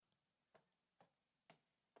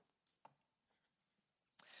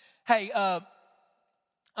Hey, I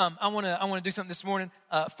want to do something this morning.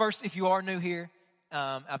 First, if you are new here,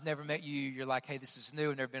 I've never met you. You're like, hey, this is new.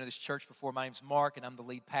 I've never been to this church before. My name's Mark, and I'm the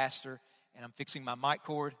lead pastor. And I'm fixing my mic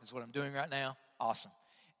cord. Is what I'm doing right now. Awesome.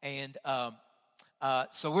 And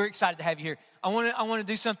so we're excited to have you here. I want to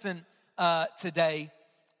do something today.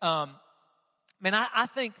 I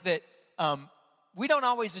think that we don't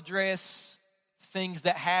always address things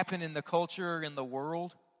that happen in the culture, in the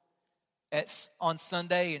world. On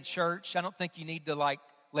Sunday in church. I don't think you need to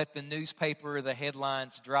let the newspaper or the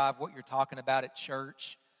headlines drive what you're talking about at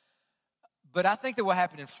church. But I think that what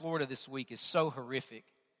happened in Florida this week is so horrific.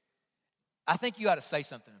 I think you ought to say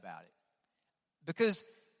something about it. Because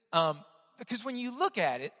when you look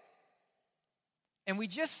at it, and we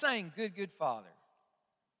just sang Good, Good Father,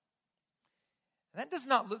 that does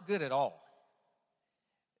not look good at all.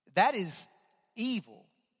 That is evil,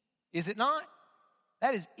 is it not?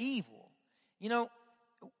 That is evil. You know,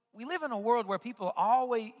 we live in a world where people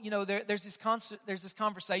always, there's this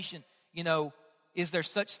conversation, is there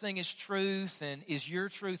such thing as truth, and is your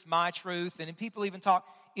truth my truth? And people even talk,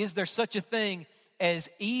 is there such a thing as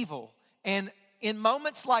evil? And in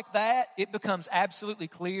moments like that, it becomes absolutely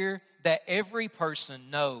clear that every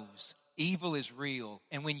person knows evil is real,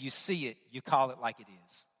 and when you see it, you call it like it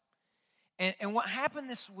is. And what happened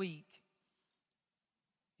this week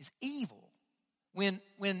is evil. When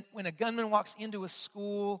a gunman walks into a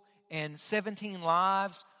school and 17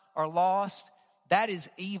 lives are lost, that is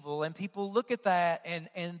evil. And people look at that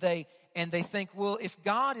and they think, well, if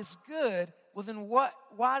God is good, well then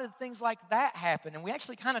why did things like that happen? And we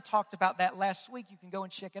actually kind of talked about that last week. You can go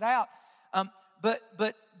and check it out. But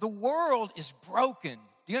the world is broken.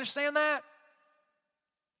 Do you understand that?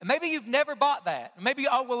 And maybe you've never bought that. Maybe,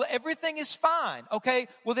 everything is fine. Okay,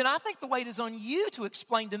 well then I think the weight is on you to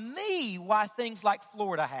explain to me why things like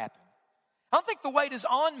Florida happen. I don't think the weight is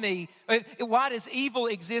on me. Why does evil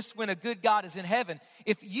exist when a good God is in heaven?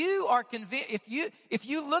 If you are convinced, if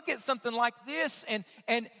you look at something like this and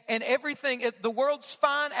everything, the world's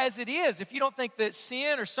fine as it is. If you don't think that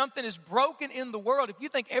sin or something is broken in the world, if you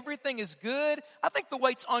think everything is good, I think the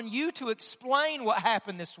weight's on you to explain what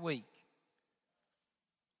happened this week.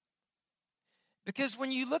 Because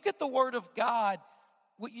when you look at the Word of God,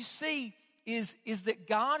 what you see is that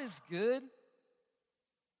God is good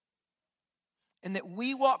and that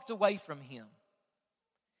we walked away from Him.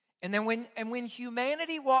 And then when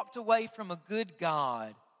humanity walked away from a good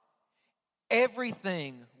God,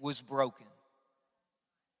 everything was broken.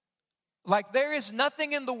 Like there is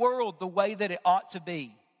nothing in the world the way that it ought to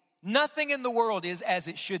be. Nothing in the world is as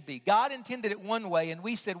it should be. God intended it one way, and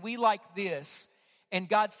we said we like this. And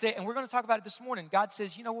God said, and we're going to talk about it this morning, God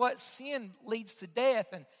says, you know what? Sin leads to death.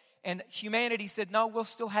 And humanity said, no, we'll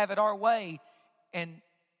still have it our way. And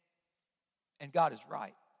God is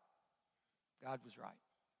right. God was right.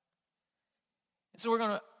 And so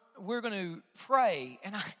we're going to pray.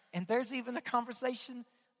 And there's even a conversation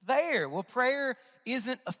there. Well, prayer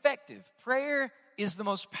isn't effective. Prayer is the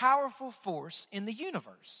most powerful force in the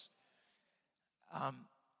universe.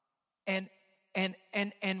 And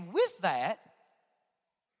with that,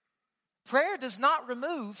 prayer does not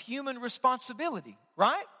remove human responsibility,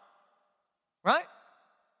 right? Right?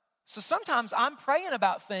 So sometimes I'm praying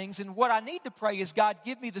about things, and what I need to pray is, God,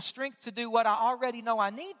 give me the strength to do what I already know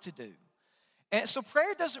I need to do. And so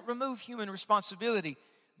prayer doesn't remove human responsibility,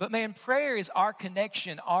 but man, prayer is our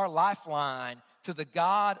connection, our lifeline to the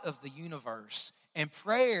God of the universe. And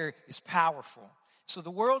prayer is powerful. So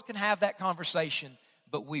the world can have that conversation,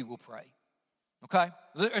 but we will pray. Okay?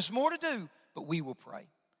 There's more to do, but we will pray.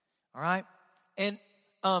 All right? And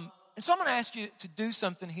so I'm going to ask you to do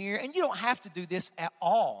something here. And you don't have to do this at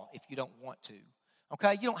all if you don't want to.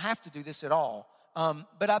 Okay? You don't have to do this at all.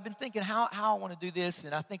 But I've been thinking how I want to do this.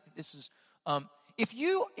 And I think that this is, if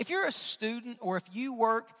you're a student or if you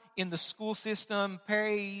work in the school system,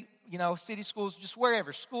 Perry, city schools, just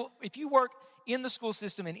wherever, school, if you work in the school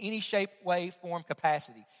system in any shape, way, form,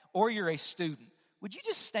 capacity, or you're a student, would you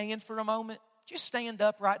just stand for a moment? Just stand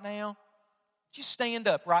up right now. Just stand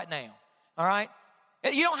up right now, all right?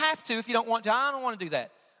 You don't have to if you don't want to. I don't want to do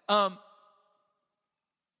that.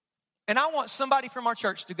 And I want somebody from our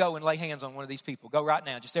church to go and lay hands on one of these people. Go right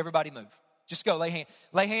now. Just everybody move. Just go lay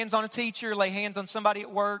hands on a teacher, lay hands on somebody at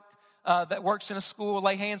work that works in a school,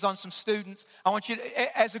 lay hands on some students. I want you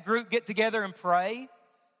to, as a group, get together and pray,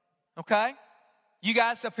 okay? You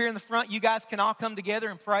guys up here in the front, you guys can all come together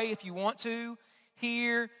and pray if you want to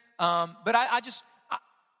here. But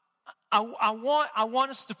I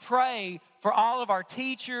want us to pray for all of our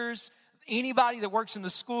teachers, anybody that works in the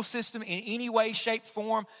school system in any way, shape,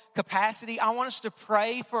 form, capacity. I want us to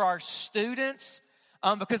pray for our students.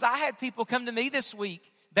 Because I had people come to me this week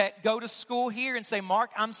that go to school here and say, Mark,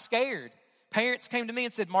 I'm scared. Parents came to me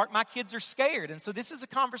and said, Mark, my kids are scared. And so this is a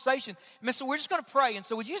conversation. And so we're just going to pray. And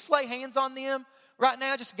so would you just lay hands on them right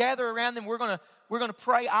now? Just gather around them. We're going to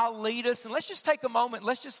pray. I'll lead us. And let's just take a moment.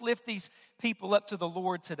 Let's just lift these people up to the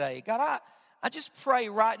Lord today. God, I just pray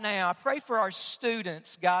right now. I pray for our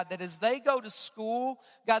students, God, that as they go to school,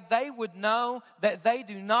 God, they would know that they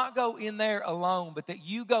do not go in there alone, but that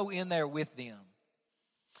you go in there with them.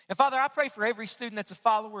 And Father, I pray for every student that's a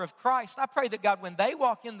follower of Christ. I pray that, God, when they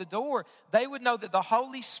walk in the door, they would know that the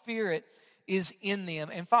Holy Spirit is in them.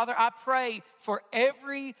 And Father, I pray for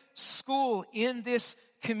every school in this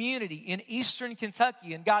community in Eastern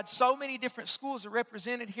Kentucky. And God, so many different schools are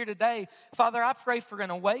represented here today. Father, I pray for an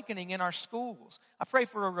awakening in our schools. I pray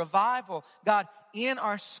for a revival, God, in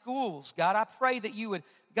our schools. God, I pray that you would,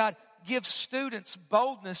 God, give students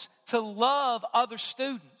boldness to love other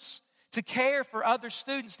students, to care for other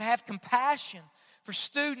students, to have compassion for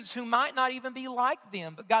students who might not even be like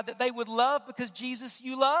them, but God, that they would love because Jesus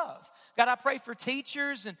you love. God, I pray for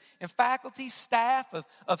teachers and faculty, staff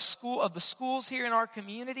of the schools here in our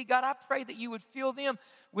community. God, I pray that you would fill them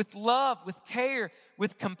with love, with care,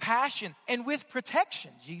 with compassion, and with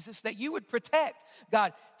protection, Jesus, that you would protect,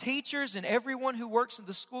 God, teachers and everyone who works in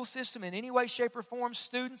the school system in any way, shape, or form,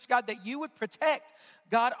 students, God, that you would protect,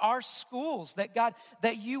 God, our schools, that God,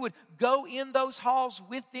 that you would go in those halls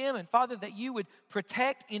with them, and Father, that you would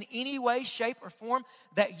protect in any way, shape, or form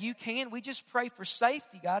that you can. We just pray for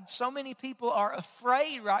safety, God. So many people are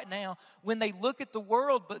afraid right now when they look at the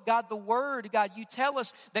world, but God, the Word, God, you tell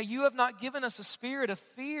us that you have not given us a spirit of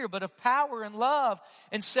fear, but of power and love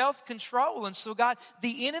and self-control. And so, God,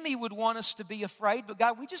 the enemy would want us to be afraid, but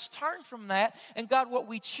God, we just turn from that, and God, what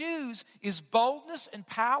we choose is boldness and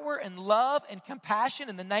power and love and compassion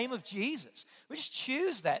in the name of Jesus. We just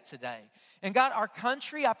choose that today. And God, our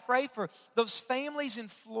country, I pray for those families in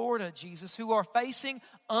Florida, Jesus, who are facing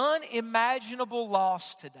unimaginable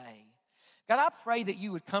loss today. God, I pray that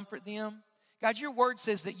you would comfort them. God, your word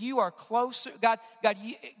says that you are closer. God,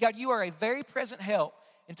 you are a very present help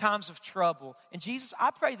in times of trouble. And Jesus, I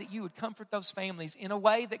pray that you would comfort those families in a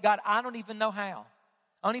way that, God, I don't even know how.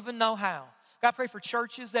 I don't even know how. God, I pray for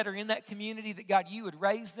churches that are in that community that, God, you would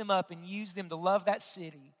raise them up and use them to love that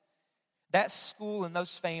city, that school, and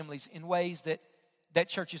those families in ways that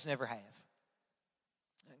churches never have.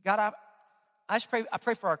 God, I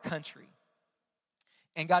pray for our country.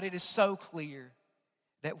 And God, it is so clear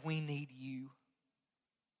that we need you.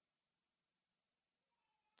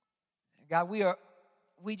 God,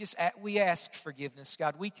 we ask forgiveness.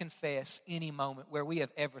 God, we confess any moment where we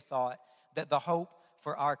have ever thought that the hope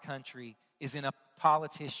for our country is in a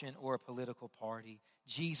politician or a political party.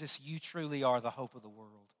 Jesus, you truly are the hope of the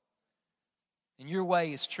world. And your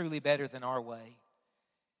way is truly better than our way.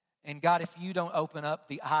 And God, if you don't open up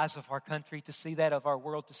the eyes of our country to see that, of our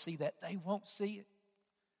world to see that, they won't see it.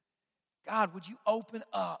 God, would you open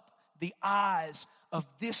up the eyes of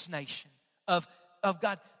this nation, of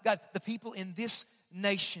God, the people in this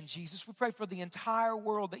nation, Jesus. We pray for the entire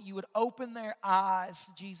world that you would open their eyes,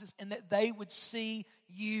 Jesus, and that they would see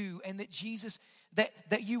you, and that Jesus,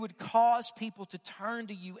 that you would cause people to turn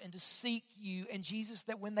to you and to seek you, and Jesus,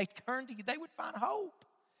 that when they turn to you, they would find hope.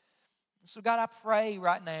 And so God, I pray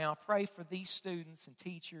right now, I pray for these students and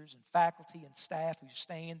teachers and faculty and staff who's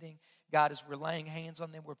standing. God, as we're laying hands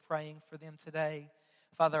on them, we're praying for them today.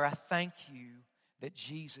 Father, I thank you that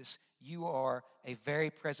Jesus, you are a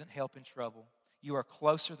very present help in trouble. You are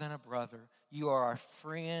closer than a brother. You are our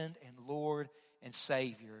friend and Lord and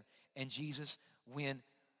Savior. And Jesus, when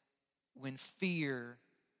fear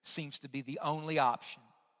seems to be the only option,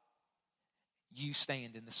 you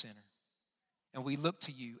stand in the center. And we look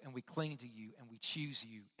to you, and we cling to you, and we choose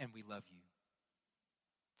you, and we love you.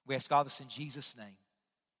 We ask all this in Jesus' name.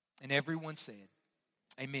 And everyone said,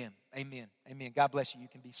 amen, amen, amen. God bless you. You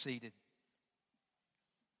can be seated.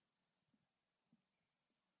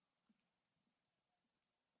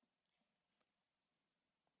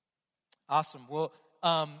 Awesome. Well,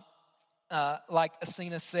 like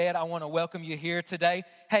Asina said, I want to welcome you here today.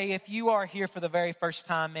 Hey, if you are here for the very first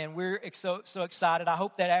time, man, we're so excited. I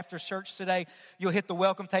hope that after church today, you'll hit the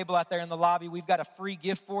welcome table out there in the lobby. We've got a free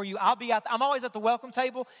gift for you. I'm always at the welcome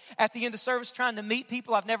table at the end of service trying to meet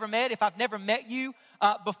people I've never met. If I've never met you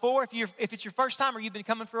before, if it's your first time or you've been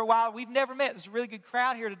coming for a while, we've never met. There's a really good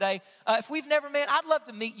crowd here today. If we've never met, I'd love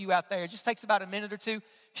to meet you out there. It just takes about a minute or two.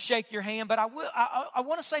 Shake your hand, but I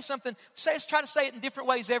want to say something. Try to say it in different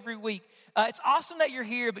ways every week. It's awesome that you're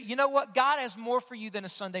here, but you know what? God has more for you than a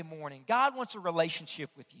Sunday morning. God wants a relationship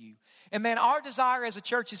with you. And man, our desire as a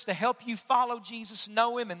church is to help you follow Jesus,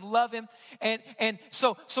 know Him, and love Him. And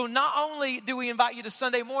so not only do we invite you to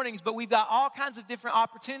Sunday mornings, but we've got all kinds of different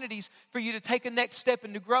opportunities for you to take a next step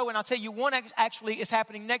and to grow. And I'll tell you, one actually is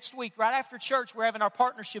happening next week. Right after church, we're having our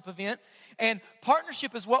partnership event. And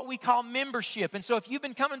partnership is what we call membership. And so if you've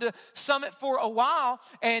been coming to Summit for a while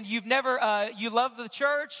and you've never, you love the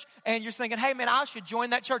church and you're thinking, hey man, I should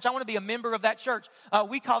join that church. I want to be a member of that church.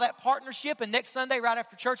 We call that partnership. And next Sunday, right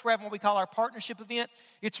after church, we're having what we call our partnership event.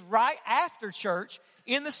 It's right after church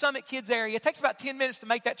in the Summit Kids area. It takes about 10 minutes to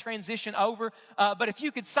make that transition over. But if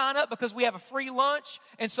you could sign up, because we have a free lunch,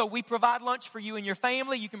 and so we provide lunch for you and your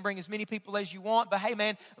family. You can bring as many people as you want. But hey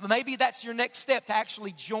man, maybe that's your next step, to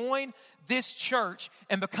actually join this church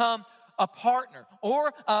and become a partner.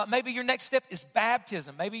 Or maybe your next step is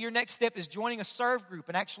baptism. Maybe your next step is joining a serve group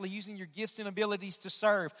and actually using your gifts and abilities to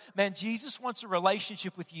serve. Man, Jesus wants a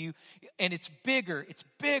relationship with you, and it's bigger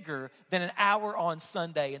than an hour on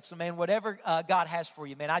Sunday. And so man, whatever God has for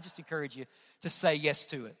you, man, I just encourage you to say yes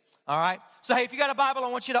to it. All right? So hey, if you got a Bible, I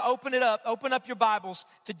want you to open it up. Open up your Bibles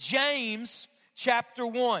to James chapter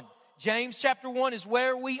 1. James chapter 1 is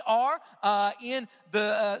where we are in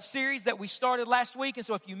the series that we started last week. And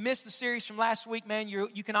so if you missed the series from last week, man,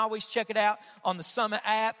 you can always check it out on the Summit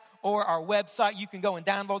app or our website. You can go and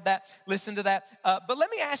download that, listen to that. But let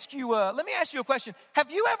me ask you a question. Have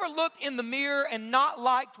you ever looked in the mirror and not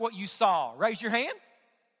liked what you saw? Raise your hand.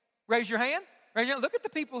 Raise your hand. Look at the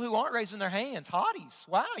people who aren't raising their hands. Hotties.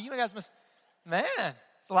 Wow, you guys must, man.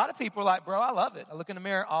 A lot of people are like, bro, I love it. I look in the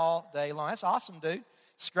mirror all day long. That's awesome, dude.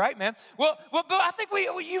 It's great, man. Well, but I think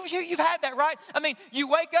you've had that, right? I mean, you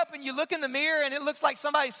wake up and you look in the mirror and it looks like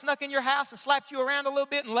somebody snuck in your house and slapped you around a little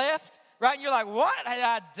bit and left, right? And you're like, what did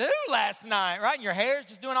I do last night, right? And your hair's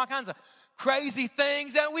just doing all kinds of crazy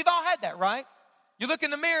things. And we've all had that, right? You look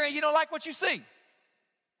in the mirror and you don't like what you see.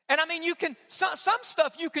 And I mean, some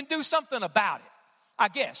stuff you can do something about it, I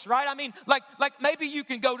guess, right? I mean, like maybe you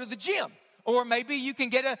can go to the gym. Or maybe you can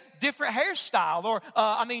get a different hairstyle. Or,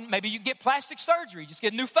 maybe you get plastic surgery. Just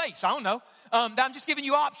get a new face. I don't know. I'm just giving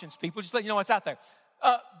you options, people. Just let you know what's out there.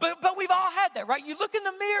 But we've all had that, right? You look in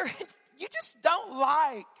the mirror and you just don't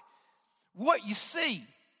like what you see.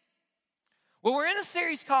 Well, we're in a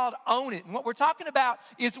series called Own It. And what we're talking about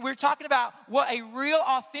is what a real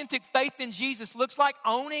authentic faith in Jesus looks like,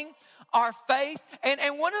 owning our faith.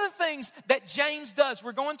 And one of the things that James does,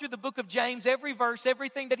 we're going through the book of James, every verse,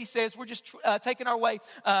 everything that he says, we're just taking our way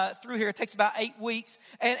through here. It takes about 8 weeks.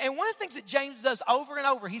 And one of the things that James does over and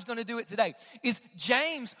over, he's going to do it today, is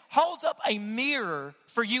James holds up a mirror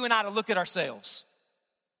for you and I to look at ourselves.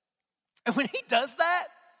 And when he does that,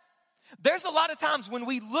 there's a lot of times when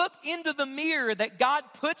we look into the mirror that God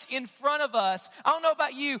puts in front of us. I don't know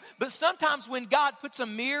about you, but sometimes when God puts a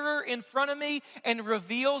mirror in front of me and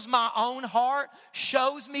reveals my own heart,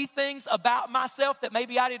 shows me things about myself that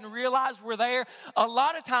maybe I didn't realize were there, a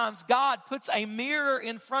lot of times God puts a mirror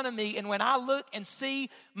in front of me, and when I look and see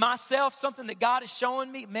myself, something that God is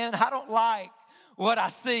showing me, man, I don't like what I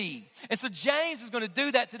see. And so James is going to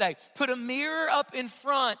do that today. Put a mirror up in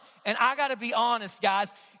front, and I got to be honest,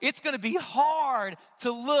 guys, it's going to be hard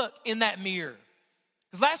to look in that mirror.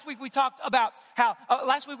 Because last week we talked about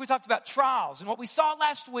trials, and what we saw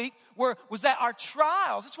last week was that our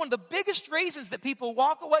trials, it's one of the biggest reasons that people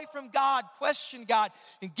walk away from God, question God,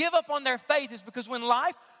 and give up on their faith, is because when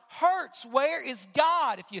life hurts, where is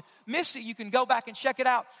God? If you missed it, you can go back and check it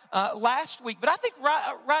out last week. But I think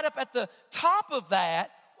right up at the top of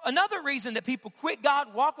that, another reason that people quit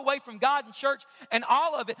God, walk away from God and church and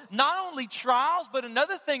all of it, not only trials, but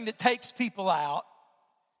another thing that takes people out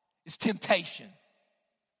is temptation.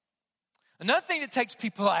 Another thing that takes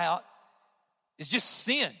people out is just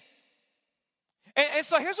sin. And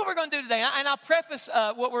so here's what we're going to do today, and I'll preface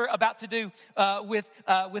what we're about to do with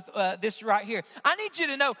this right here. I need you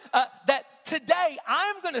to know that today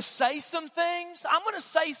I'm going to say some things. I'm going to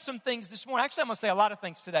say some things this morning. Actually, I'm going to say a lot of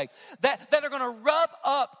things today that are going to rub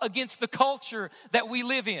up against the culture that we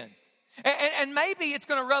live in. And maybe it's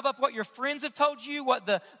going to rub up what your friends have told you, what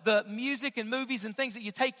the music and movies and things that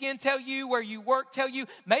you take in tell you, where you work tell you.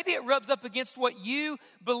 Maybe it rubs up against what you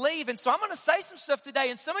believe. And so I'm going to say some stuff today,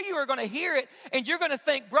 and some of you are going to hear it, and you're going to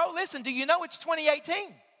think, bro, listen, do you know it's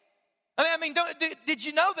 2018? Did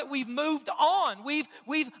you know that we've moved on? We've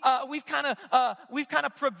kind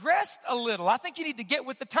of progressed a little. I think you need to get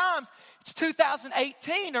with the times. It's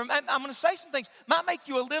 2018, or I'm going to say some things might make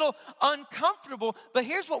you a little uncomfortable. But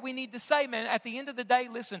here's what we need to say, man. At the end of the day,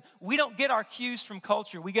 listen, we don't get our cues from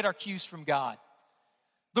culture. We get our cues from God.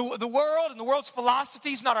 The world and the world's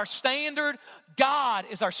philosophy is not our standard. God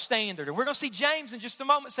is our standard. And we're going to see James in just a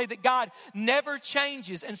moment say that God never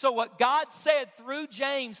changes. And so what God said through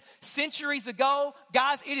James centuries ago,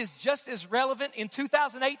 guys, it is just as relevant in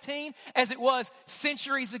 2018 as it was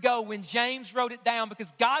centuries ago when James wrote it down,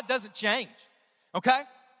 because God doesn't change, okay?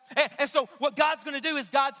 And so what God's going to do is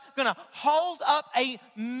God's going to hold up a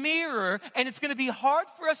mirror, and it's going to be hard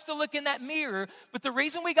for us to look in that mirror. But the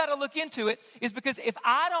reason we got to look into it is because if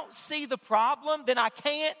I don't see the problem, then I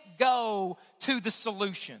can't go to the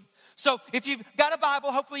solution. So if you've got a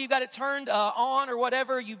Bible, hopefully you've got it turned on or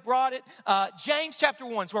whatever, you brought it. James chapter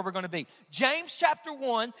 1 is where we're going to be. James chapter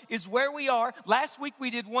 1 is where we are. Last week we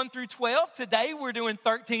did 1 through 12. Today we're doing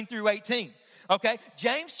 13 through 18. Okay?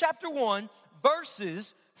 James chapter 1,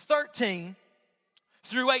 verses 13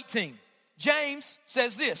 through 18. James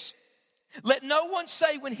says this: let no one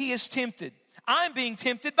say when he is tempted, I'm being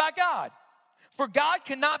tempted by God. For God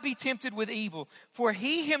cannot be tempted with evil, for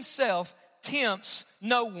he himself tempts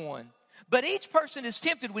no one. But each person is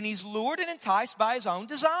tempted when he's lured and enticed by his own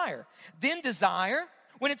desire. Then desire,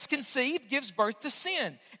 when it's conceived, gives birth to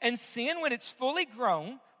sin. And sin, when it's fully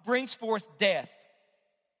grown, brings forth death.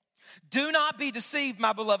 Do not be deceived,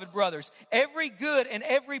 my beloved brothers. Every good and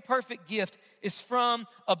every perfect gift is from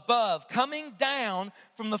above, coming down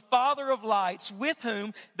from the Father of lights, with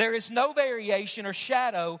whom there is no variation or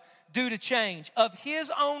shadow due to change. Of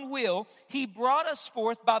his own will, he brought us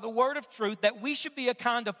forth by the word of truth, that we should be a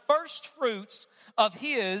kind of first fruits of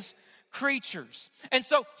his creatures. And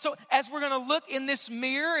so as we're going to look in this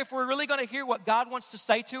mirror, if we're really going to hear what God wants to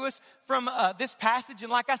say to us from this passage,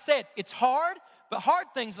 and like I said, it's hard, but hard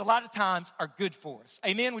things a lot of times are good for us.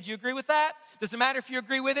 Amen? Would you agree with that? Doesn't matter if you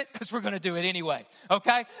agree with it, because we're going to do it anyway.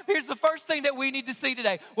 Okay? Here's the first thing that we need to see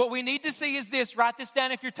today. What we need to see is this. Write this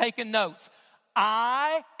down if you're taking notes.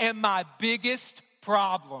 I am my biggest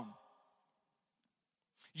problem.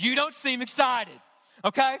 You don't seem excited.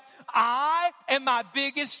 Okay? I am my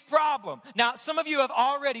biggest problem. Now, some of you have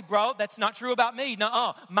already, bro, that's not true about me.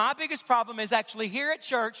 Nuh-uh. My biggest problem is actually here at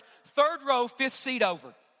church, 3rd row, 5th seat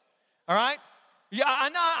over. All right? Yeah, I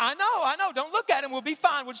know. Don't look at him. We'll be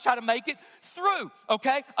fine. We'll just try to make it through,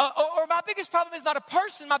 okay? Or my biggest problem is not a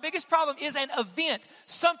person. My biggest problem is an event.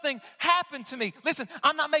 Something happened to me. Listen,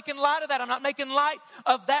 I'm not making light of that. I'm not making light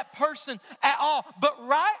of that person at all. But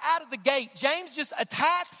right out of the gate, James just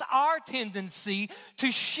attacks our tendency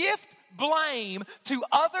to shift blame to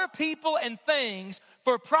other people and things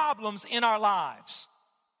for problems in our lives.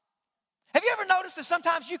 Have you ever noticed that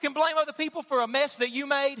sometimes you can blame other people for a mess that you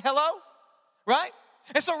made? Hello? Right?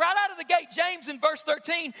 And so right out of the gate, James in verse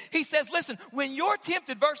 13, he says, listen, when you're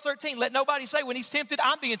tempted, verse 13, let nobody say when he's tempted,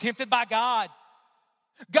 I'm being tempted by God.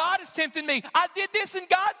 God is tempting me. I did this and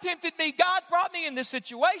God tempted me. God brought me in this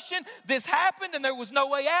situation. This happened and there was no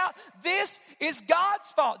way out. This is God's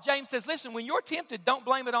fault. James says, listen, when you're tempted, don't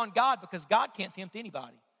blame it on God, because God can't tempt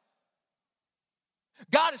anybody.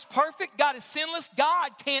 God is perfect. God is sinless.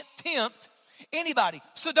 God can't tempt anybody.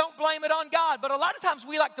 So don't blame it on God. But a lot of times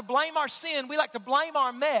we like to blame our sin, we like to blame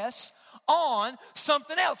our mess on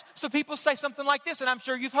something else. So people say something like this, and I'm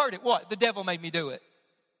sure you've heard it. What? The devil made me do it.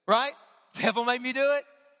 Right? Devil made me do it.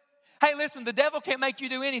 Hey, listen, the devil can't make you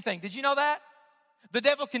do anything. Did you know that? The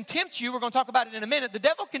devil can tempt you. We're going to talk about it in a minute. The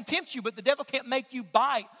devil can tempt you, but the devil can't make you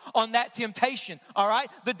bite on that temptation. All right?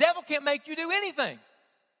 The devil can't make you do anything.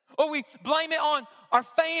 Or we blame it on our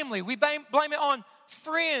family. We blame it on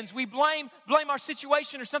friends. We blame our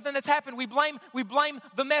situation or something that's happened. We blame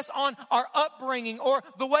the mess on our upbringing or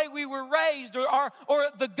the way we were raised or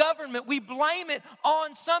the government. We blame it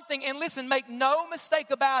on something. And listen, make no mistake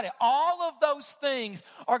about it. All of those things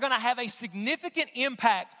are going to have a significant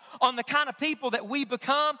impact on the kind of people that we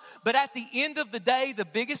become. But at the end of the day, the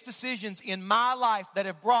biggest decisions in my life that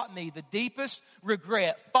have brought me the deepest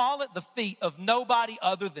regret fall at the feet of nobody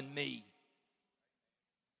other than me.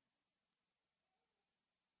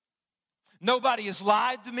 Nobody has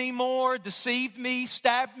lied to me more, deceived me,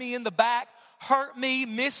 stabbed me in the back, hurt me,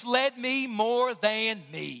 misled me more than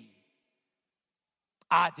me.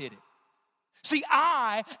 I did it. See,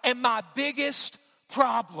 I am my biggest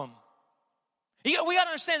problem. We got to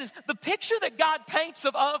understand this. The picture that God paints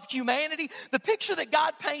of humanity, the picture that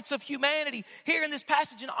God paints of humanity here in this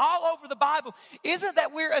passage and all over the Bible, isn't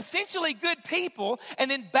that we're essentially good people and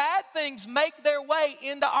then bad things make their way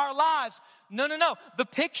into our lives. No. The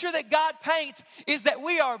picture that God paints is that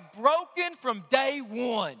we are broken from day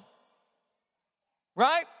one.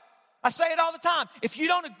 Right? I say it all the time. If you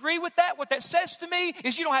don't agree with that, what that says to me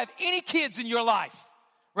is you don't have any kids in your life.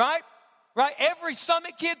 Right? Right? Every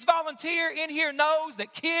Summit Kids volunteer in here knows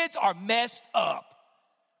that kids are messed up.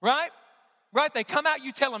 Right? right? They come out,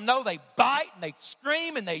 you tell them no, they bite and they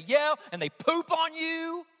scream and they yell and they poop on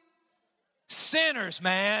you. Sinners,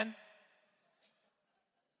 man.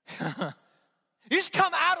 You just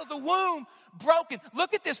come out of the womb broken.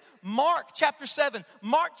 Look at this, Mark chapter 7.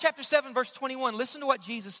 Mark chapter 7, verse 21. Listen to what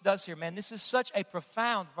Jesus does here, man. This is such a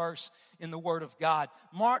profound verse in the Word of God.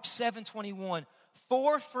 Mark 7:21.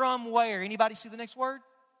 For from where? Anybody see the next word?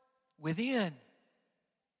 Within.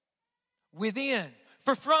 Within.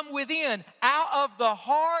 For from within, out of the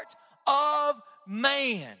heart of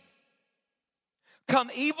man,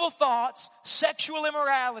 come evil thoughts, sexual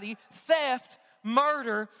immorality, theft,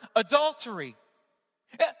 murder, adultery.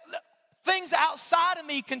 Things outside of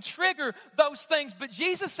me can trigger those things, but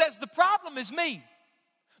Jesus says the problem is me.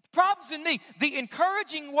 The problem's in me. The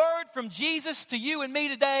encouraging word from Jesus to you and me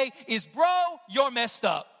today is, bro, you're messed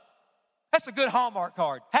up. That's a good Hallmark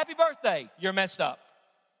card. Happy birthday, you're messed up.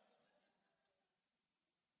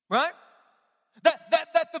 Right?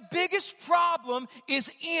 That the biggest problem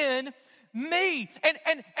is in me. And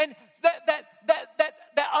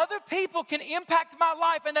that other people can impact my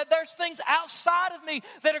life, and that there's things outside of me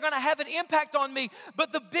that are going to have an impact on me.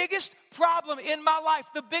 But the biggest problem in my life,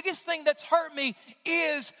 the biggest thing that's hurt me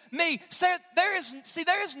is me. So there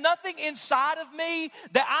is nothing inside of me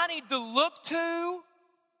that I need to look to,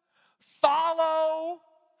 follow,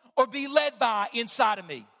 or be led by inside of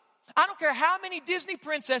me. I don't care how many Disney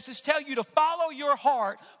princesses tell you to follow your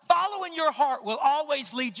heart. Following your heart will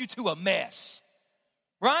always lead you to a mess.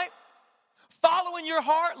 Right? Following your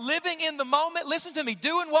heart, living in the moment, listen to me,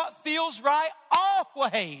 doing what feels right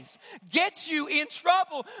always gets you in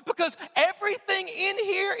trouble, because everything in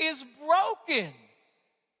here is broken.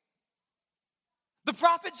 The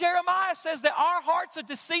prophet Jeremiah says that our hearts are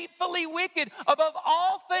deceitfully wicked above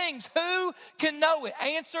all things. Who can know it?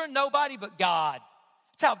 Answer, nobody but God.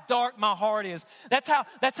 That's how dark my heart is. That's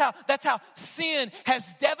how sin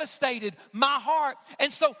has devastated my heart.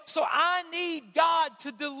 And so I need God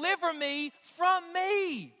to deliver me from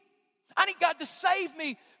me. I need God to save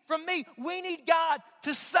me from me. We need God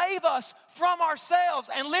to save us from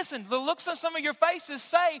ourselves. And listen, the looks on some of your faces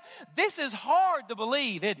say, this is hard to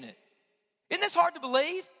believe, isn't it? Isn't this hard to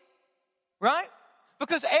believe? Right?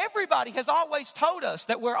 Because everybody has always told us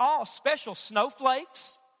that we're all special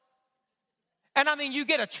snowflakes. And I mean, you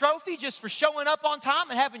get a trophy just for showing up on time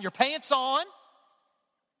and having your pants on,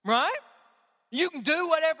 right? You can do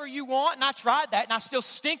whatever you want, and I tried that, and I still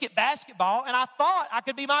stink at basketball, and I thought I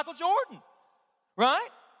could be Michael Jordan, right?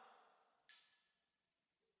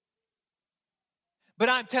 But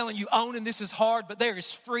I'm telling you, owning this is hard, but there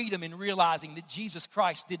is freedom in realizing that Jesus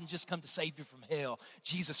Christ didn't just come to save you from hell.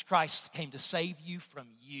 Jesus Christ came to save you from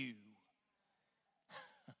you.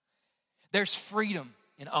 There's freedom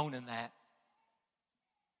in owning that.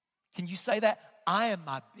 Can you say that? I am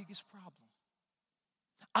my biggest problem.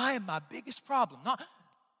 I am my biggest problem.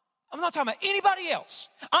 I'm not talking about anybody else.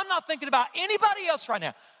 I'm not thinking about anybody else right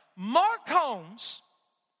now. Mark Holmes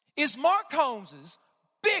is Mark Holmes's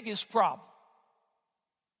biggest problem.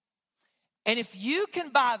 And if you can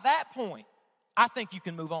buy that point, I think you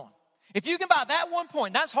can move on. If you can buy that one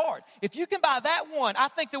point, that's hard. If you can buy that one, I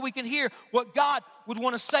think that we can hear what God would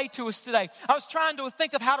want to say to us today. I was trying to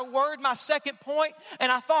think of how to word my second point,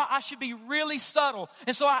 and I thought I should be really subtle.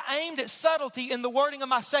 And so I aimed at subtlety in the wording of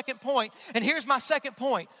my second point. And here's my second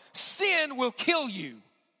point. Sin will kill you.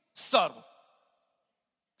 Subtle.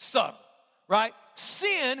 Subtle, right?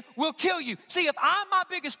 Sin will kill you. See, if I'm my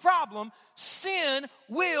biggest problem, sin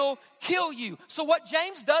will kill you. So what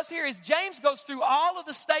James does here is James goes through all of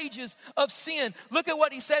the stages of sin. Look at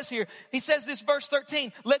what he says here. He says this, verse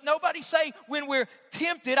 13, let nobody say when we're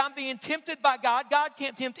tempted, I'm being tempted by God. God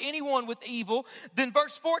can't tempt anyone with evil. Then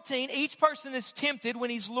verse 14, each person is tempted when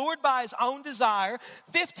he's lured by his own desire.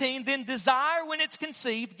 15, then desire when it's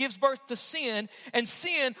conceived gives birth to sin, and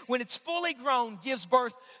sin when it's fully grown gives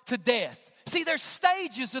birth to death. See, there's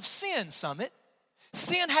stages of sin, Summit.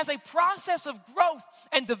 Sin has a process of growth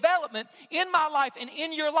and development in my life and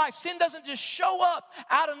in your life. Sin doesn't just show up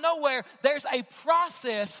out of nowhere. There's a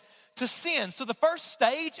process to sin. So the first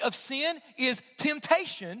stage of sin is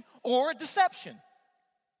temptation or deception.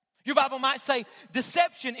 Your Bible might say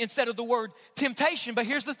deception instead of the word temptation, but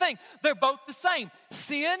here's the thing. They're both the same.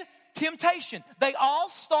 Sin, temptation. They all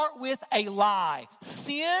start with a lie.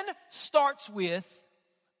 Sin starts with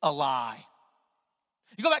a lie.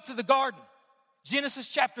 You go back to the garden. Genesis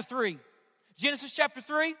chapter 3. Genesis chapter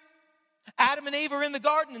 3, Adam and Eve are in the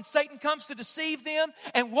garden and Satan comes to deceive them.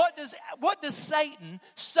 And what does Satan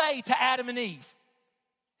say to Adam and Eve?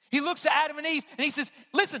 He looks at Adam and Eve and he says,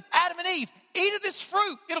 listen, Adam and Eve, eat of this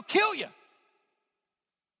fruit. It'll kill you.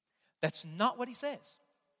 That's not what he says.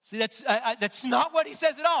 See, that's not what he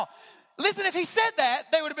says at all. Listen, if he said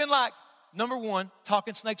that, they would have been like, number one,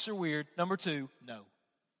 talking snakes are weird. Number two, no.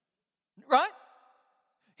 Right?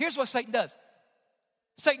 Here's what Satan does.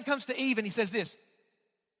 Satan comes to Eve and he says this.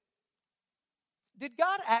 Did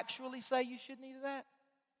God actually say you shouldn't eat of that?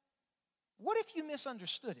 What if you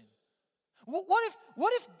misunderstood him?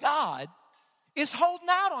 What if God is holding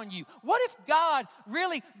out on you? What if God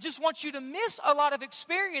really just wants you to miss a lot of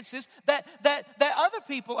experiences that other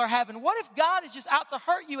people are having? What if God is just out to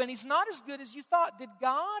hurt you and he's not as good as you thought? Did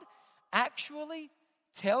God actually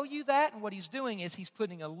tell you that? And what he's doing is he's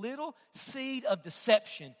putting a little seed of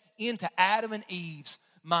deception into Adam and Eve's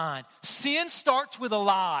mind. Sin starts with a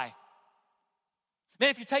lie. Man,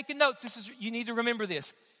 if you're taking notes, you need to remember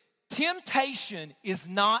this. Temptation is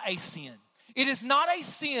not a sin. It is not a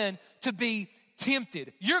sin to be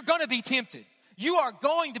tempted. You're going to be tempted. You are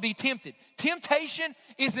going to be tempted. Temptation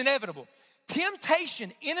is inevitable.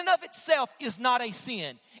 Temptation in and of itself is not a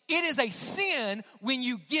sin. It is a sin when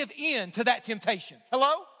you give in to that temptation.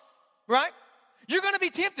 Hello? Right? You're going to be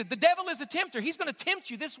tempted. The devil is a tempter. He's going to tempt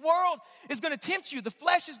you. This world is going to tempt you. The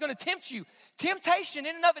flesh is going to tempt you. Temptation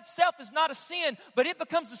in and of itself is not a sin, but it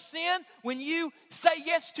becomes a sin when you say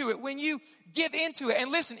yes to it, when you give into it.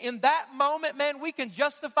 And listen, in that moment, man, we can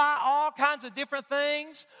justify all kinds of different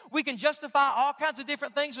things. We can justify all kinds of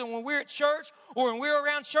different things. And when we're at church or when we're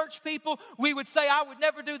around church people, we would say, I would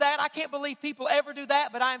never do that. I can't believe people ever do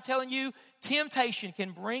that. But I am telling you, temptation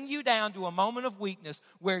can bring you down to a moment of weakness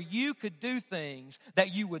where you could do things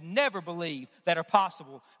that you would never believe that are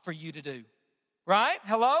possible for you to do. Right?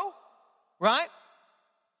 Hello? Right?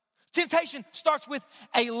 Temptation starts with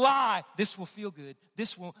a lie. This will feel good.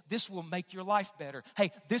 This will make your life better.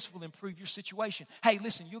 Hey, this will improve your situation. Hey,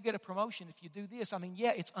 listen, you'll get a promotion if you do this. I mean,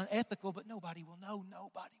 yeah, it's unethical, but nobody will know.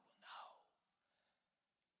 Nobody will know.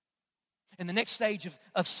 And the next stage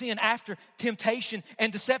of sin after temptation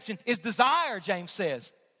and deception is desire, James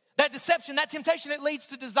says. That deception, that temptation, it leads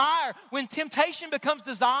to desire. When temptation becomes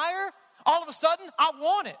desire, all of a sudden, I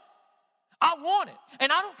want it. I want it.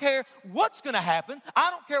 And I don't care what's going to happen. I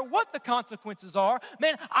don't care what the consequences are.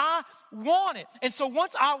 Man, I want it. And so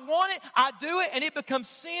once I want it, I do it, and it becomes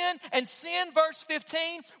sin. And sin, verse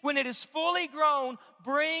 15, when it is fully grown,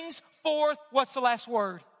 brings forth, what's the last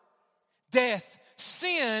word? Death.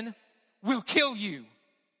 Sin will kill you.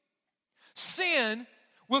 Sin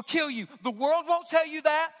will kill you. The world won't tell you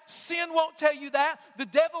that. Sin won't tell you that. The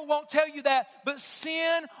devil won't tell you that. But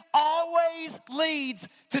sin always leads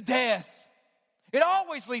to death. It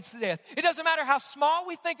always leads to death. It doesn't matter how small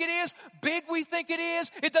we think it is, big we think it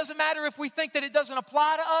is. It doesn't matter if we think that it doesn't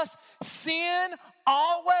apply to us. Sin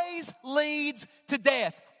always leads to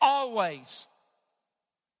death. Always.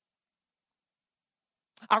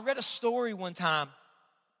 I read a story one time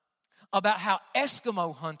about how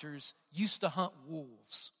Eskimo hunters used to hunt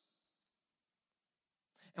wolves.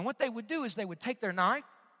 And what they would do is they would take their knife,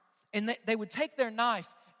 and they would take their knife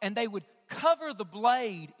and they would cover the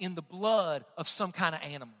blade in the blood of some kind of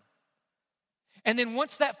animal. And then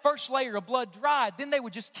once that first layer of blood dried, then they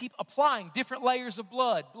would just keep applying different layers of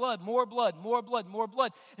blood, more blood, more blood, more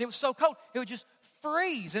blood. And it was so cold, it would just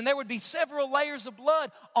freeze. And there would be several layers of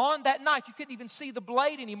blood on that knife. You couldn't even see the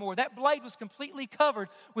blade anymore. That blade was completely covered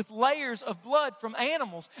with layers of blood from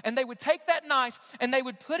animals. And they would take that knife and they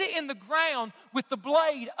would put it in the ground with the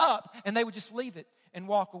blade up, and they would just leave it and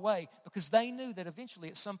walk away, because they knew that eventually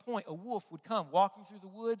at some point a wolf would come walking through the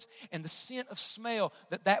woods, and the scent of smell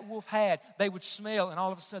that wolf had, they would smell, and all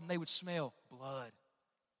of a sudden they would smell blood.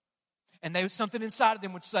 And something inside of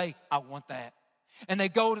them would say, I want that. And they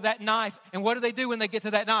go to that knife, and what do they do when they get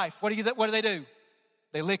to that knife? What do they do?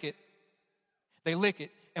 They lick it. They lick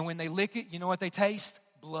it. And when they lick it, you know what they taste?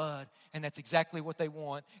 Blood. And that's exactly what they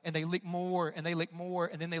want. And they lick more, and they lick more,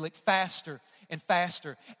 and then they lick faster and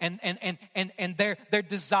faster. And their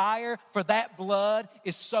desire for that blood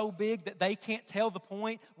is so big that they can't tell the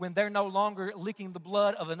point when they're no longer licking the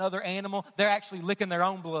blood of another animal. They're actually licking their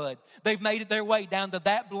own blood. They've made it their way down to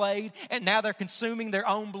that blade, and now they're consuming their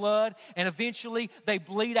own blood. And eventually they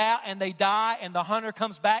bleed out and they die, and the hunter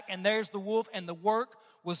comes back, and there's the wolf, and the work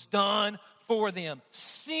was done for them.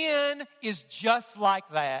 Sin is just like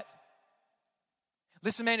that.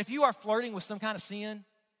 Listen, man, if you are flirting with some kind of sin,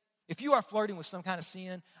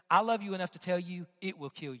 I love you enough to tell you it will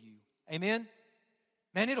kill you. Amen?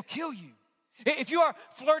 Man, it'll kill you. If you are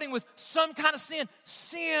flirting with some kind of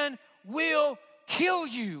sin will kill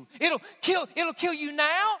you. It'll kill you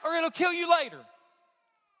now, or it'll kill you later.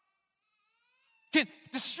 Can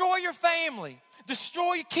destroy your family,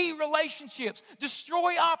 destroy key relationships,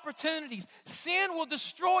 destroy opportunities. Sin will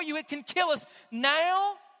destroy you. It can kill us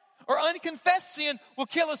now, or unconfessed sin will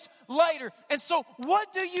kill us later. And so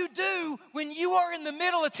what do you do when you are in the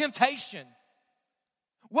middle of temptation?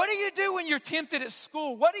 What do you do when you're tempted at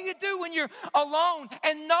school? What do you do when you're alone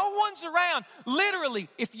and no one's around? Literally,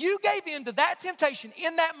 if you gave in to that temptation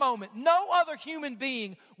in that moment, no other human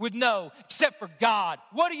being would know except for God.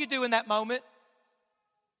 What do you do in that moment?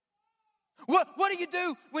 What do you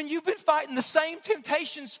do when you've been fighting the same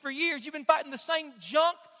temptations for years? You've been fighting the same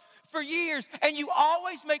junk for years, and you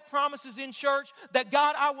always make promises in church that,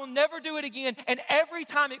 God, I will never do it again. And every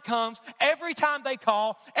time it comes, every time they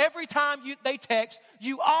call, every time they text,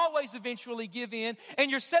 you always eventually give in. And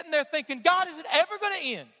you're sitting there thinking, God, is it ever going to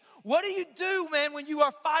end? What do you do, man, when you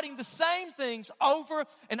are fighting the same things over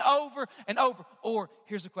and over and over? Or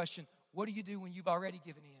here's the question, what do you do when you've already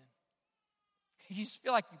given in? You just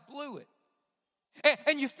feel like you blew it.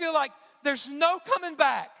 And you feel like there's no coming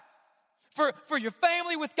back. For your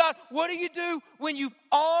family with God, what do you do when you've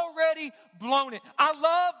already blown it? I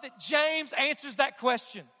love that James answers that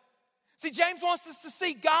question. See, James wants us to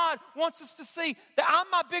see, God wants us to see that I'm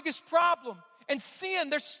my biggest problem. And sin,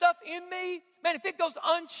 there's stuff in me, man, if it goes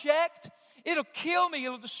unchecked, it'll kill me.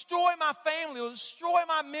 It'll destroy my family. It'll destroy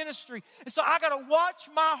my ministry. And so I got to watch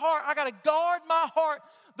my heart. I got to guard my heart,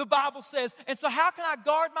 the Bible says. And so how can I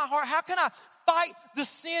guard my heart? How can I fight the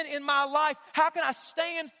sin in my life? How can I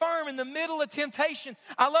stand firm in the middle of temptation?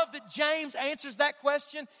 I love that James answers that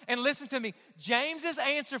question. And listen to me, James's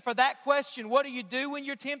answer for that question, what do you do when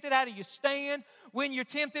you're tempted? How do you stand when you're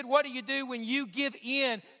tempted? What do you do when you give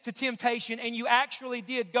in to temptation and you actually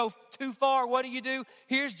did go too far? What do?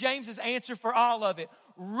 Here's James's answer for all of it.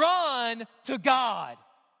 Run to God.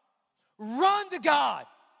 Run to God.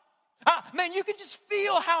 Man, you can just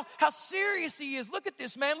feel how serious he is. Look at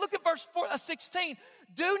this, man. Look at verse 16.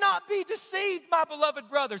 Do not be deceived, my beloved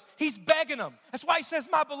brothers. He's begging them. That's why he says,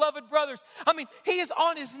 my beloved brothers. I mean, he is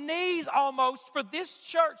on his knees almost for this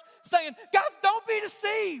church saying, guys, don't be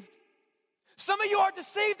deceived. Some of you are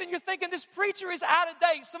deceived and you're thinking this preacher is out of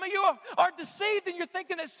date. Some of you are deceived and you're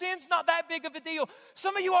thinking that sin's not that big of a deal.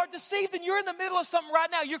 Some of you are deceived and you're in the middle of something right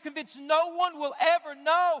now. You're convinced no one will ever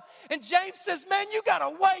know. And James says, man, you got to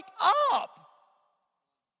wake up.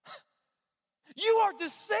 You are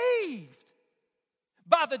deceived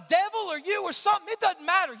by the devil or you or something. It doesn't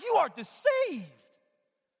matter. You are deceived.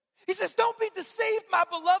 He says, don't be deceived, my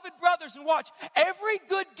beloved brothers. And watch, every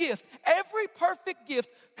good gift, every perfect gift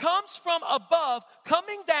comes from above,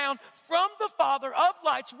 coming down from the Father of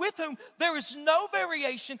lights, with whom there is no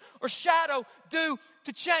variation or shadow due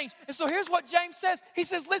to change. And so here's what James says. He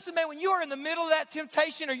says, listen, man, when you are in the middle of that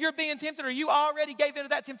temptation or you're being tempted or you already gave into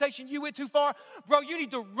that temptation, you went too far, bro, you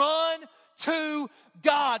need to run to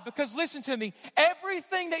God. Because listen to me,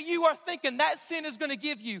 everything that you are thinking that sin is going to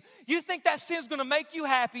give you, you think that sin is going to make you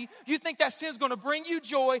happy, you think that sin is going to bring you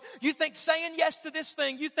joy, you think saying yes to this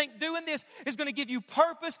thing, you think doing this is going to give you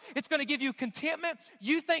purpose, it's going to give you contentment,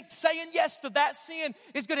 you think saying yes to that sin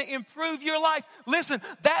is going to improve your life. Listen,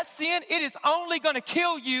 that sin, it is only going to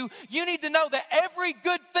kill you. You need to know that every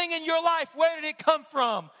good thing in your life, where did it come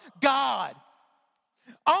from? God.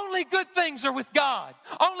 Only good things are with God.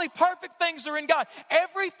 Only perfect things are in God.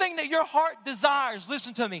 Everything that your heart desires,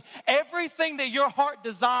 listen to me, everything that your heart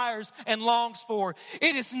desires and longs for,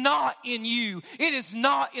 it is not in you. It is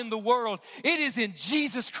not in the world. It is in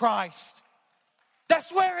Jesus Christ.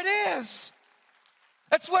 That's where it is.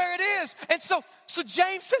 That's where it is. And so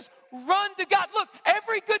James says, run to God. Look,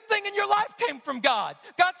 every good thing in your life came from God.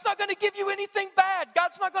 God's not going to give you anything bad.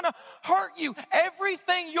 God's not going to hurt you.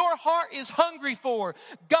 Everything your heart is hungry for,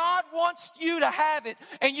 God wants you to have it,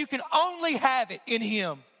 and you can only have it in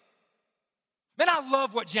Him. Man, I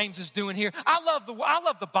love what James is doing here. I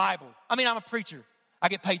love the Bible. I mean, I'm a preacher. I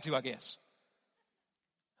get paid to, I guess.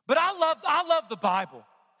 But I love the Bible.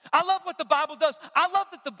 I love what the Bible does. I love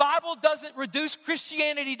that the Bible doesn't reduce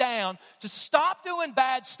Christianity down to stop doing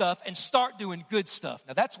bad stuff and start doing good stuff.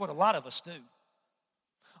 Now, that's what a lot of us do.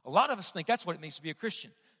 A lot of us think that's what it means to be a Christian.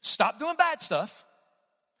 Stop doing bad stuff,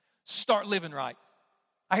 start living right.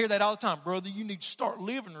 I hear that all the time. Brother, you need to start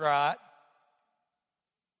living right.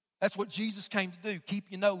 That's what Jesus came to do, keep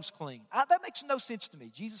your nose clean. That makes no sense to me.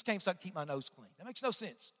 Jesus came so I can keep my nose clean. That makes no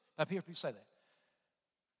sense. I hear people say that.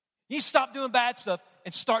 You stop doing bad stuff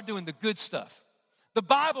and start doing the good stuff. The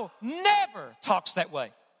Bible never talks that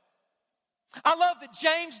way. I love that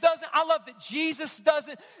James doesn't. I love that Jesus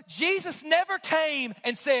doesn't. Jesus never came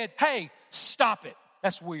and said, hey, stop it.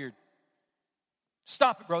 That's weird.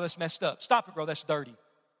 Stop it, bro. That's messed up. Stop it, bro. That's dirty.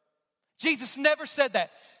 Jesus never said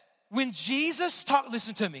that. When Jesus talked,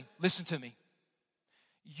 listen to me.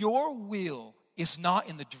 Your will is not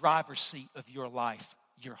in the driver's seat of your life.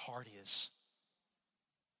 Your heart is.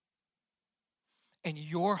 And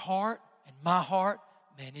your heart and my heart,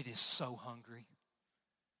 man, it is so hungry.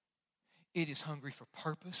 It is hungry for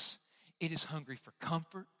purpose. It is hungry for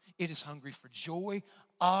comfort. It is hungry for joy.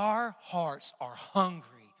 Our hearts are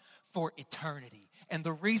hungry for eternity. And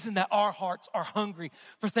the reason that our hearts are hungry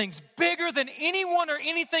for things bigger than anyone or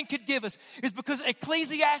anything could give us is because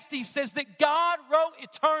Ecclesiastes says that God wrote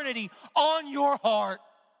eternity on your heart.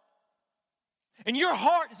 And your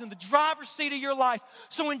heart is in the driver's seat of your life.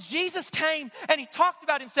 So when Jesus came and he talked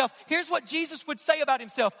about himself, here's what Jesus would say about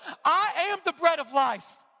himself. I am the bread of life.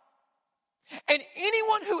 And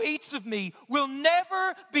anyone who eats of me will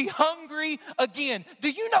never be hungry again. Do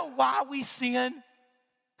you know why we sin?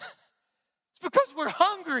 It's because we're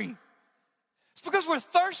hungry. It's because we're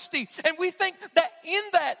thirsty. And we think that in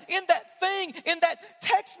that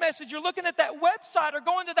text message, you're looking at that website or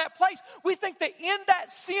going to that place, we think that in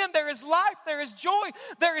that sin there is life, there is joy,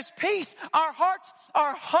 there is peace. Our hearts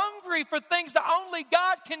are hungry for things that only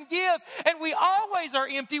God can give. And we always are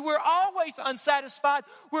empty. We're always unsatisfied.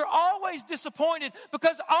 We're always disappointed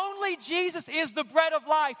because only Jesus is the bread of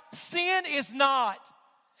life. Sin is not.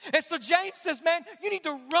 And so James says, man, you need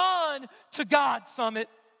to run to God, Summit.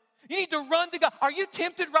 You need to run to God. Are you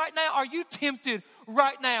tempted right now? Are you tempted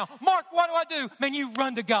right now? Mark, what do? Man, you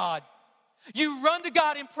run to God. You run to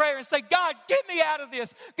God in prayer and say, God, get me out of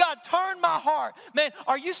this. God, turn my heart. Man,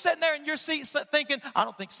 are you sitting there in your seat thinking, I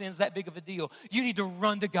don't think sin's that big of a deal. You need to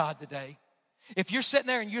run to God today. If you're sitting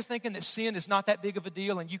there and you're thinking that sin is not that big of a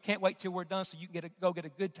deal and you can't wait till we're done so you can go get a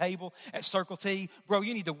good table at Circle T, bro,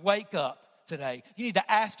 you need to wake up today. You need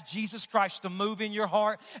to ask Jesus Christ to move in your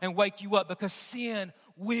heart and wake you up because sin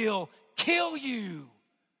will kill you,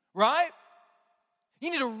 right?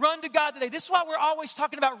 You need to run to God today. This is why we're always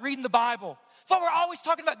talking about reading the Bible. That's why we're always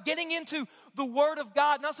talking about getting into the Word of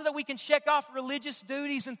God, not so that we can check off religious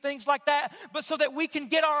duties and things like that, but so that we can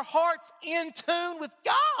get our hearts in tune with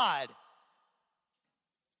God.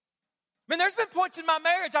 Man, there's been points in my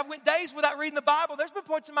marriage, I've went days without reading the Bible. There's been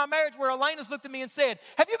points in my marriage where Elena's looked at me and said,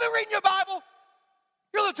 have you been reading your Bible?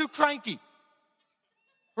 You're a little too cranky.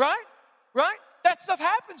 Right? Right? That stuff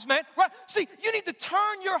happens, man. Right? See, you need to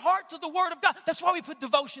turn your heart to the Word of God. That's why we put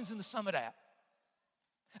devotions in the Summit app.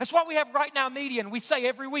 That's why we have Right Now Media, and we say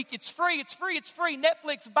every week, it's free, it's free, it's free.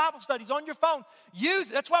 Netflix, Bible studies on your phone. Use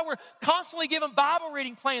it. That's why we're constantly giving Bible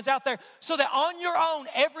reading plans out there so that on your own,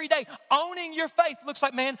 every day, owning your faith looks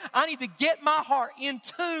like, man, I need to get my heart in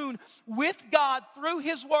tune with God through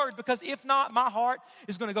His Word because if not, my heart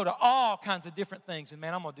is going to go to all kinds of different things, and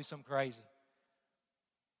man, I'm going to do something crazy.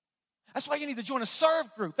 That's why you need to join a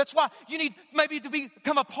serve group. That's why you need maybe to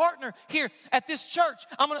become a partner here at this church.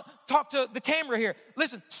 I'm going to talk to the camera here.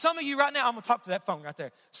 Listen, some of you right now, I'm going to talk to that phone right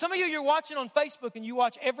there. Some of you, you're watching on Facebook and you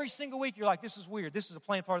watch every single week. You're like, this is weird. This is a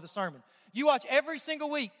planned part of the sermon. You watch every single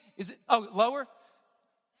week. Is it, lower?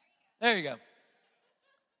 There you go.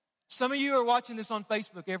 Some of you are watching this on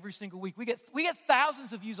Facebook every single week. We get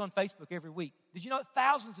thousands of views on Facebook every week. Did you know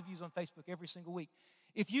thousands of views on Facebook every single week?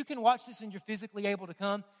 If you can watch this and you're physically able to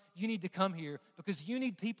come, you need to come here because you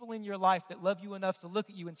need people in your life that love you enough to look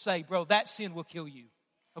at you and say, bro, that sin will kill you.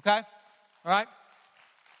 Okay? All right?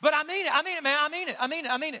 But I mean it, man. I mean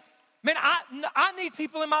it. Man, I need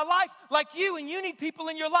people in my life like you, and you need people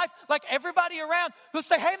in your life like everybody around who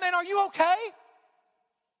say, hey, man, are you okay?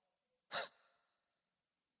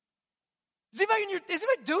 Is anybody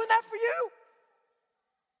doing that for you?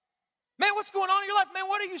 Man, what's going on in your life? Man,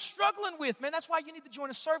 what are you struggling with? Man, that's why you need to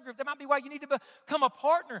join a serve group. That might be why you need to become a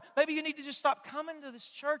partner. Maybe you need to just stop coming to this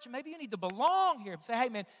church, and maybe you need to belong here and say, hey,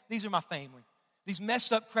 man, these are my family. These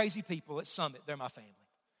messed up, crazy people at Summit, they're my family.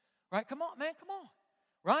 Right? Come on, man, come on.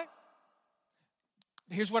 Right?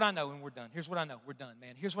 Here's what I know, and we're done. Here's what I know. We're done,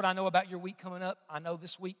 man. Here's what I know about your week coming up. I know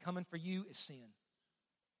this week coming for you is sin.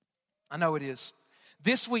 I know it is.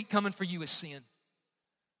 This week coming for you is sin.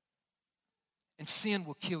 And sin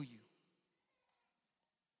will kill you.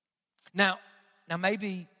 Now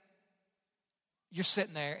maybe you're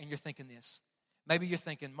sitting there and you're thinking this. Maybe you're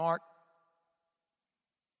thinking, Mark,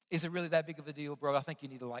 is it really that big of a deal, bro? I think you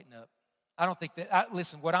need to lighten up. I don't think that,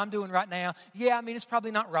 listen, what I'm doing right now, yeah, I mean, it's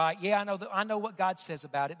probably not right. Yeah, I know what God says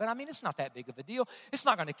about it, but I mean, it's not that big of a deal. It's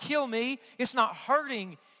not going to kill me. It's not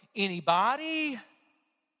hurting anybody.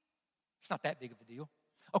 It's not that big of a deal.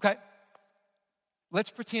 Okay, let's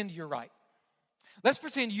pretend you're right. Let's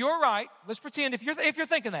pretend you're right. Let's pretend if you're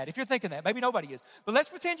thinking that, maybe nobody is, but let's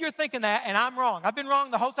pretend you're thinking that and I'm wrong. I've been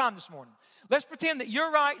wrong the whole time this morning. Let's pretend that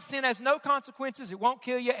you're right, sin has no consequences, it won't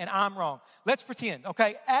kill you, and I'm wrong. Let's pretend,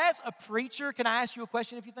 okay? As a preacher, can I ask you a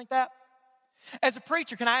question if you think that? As a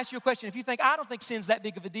preacher, can I ask you a question? If you think, I don't think sin's that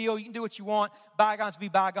big of a deal, you can do what you want, bygones be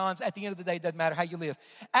bygones, at the end of the day, it doesn't matter how you live.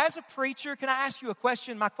 As a preacher, can I ask you a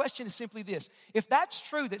question? My question is simply this. If that's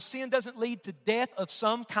true, that sin doesn't lead to death of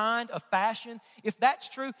some kind of fashion, if that's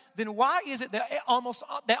true, then why is it that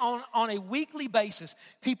on a weekly basis,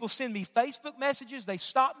 people send me Facebook messages, they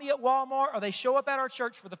stop me at Walmart, or they show up at our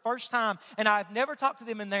church for the first time, and I've never talked to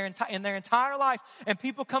them in their entire life, and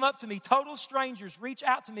people come up to me, total strangers, reach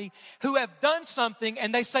out to me, who have done something,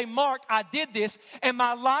 and they say, Mark, I did this, and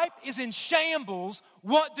my life is in shambles.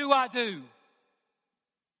 What do I do?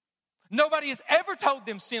 Nobody has ever told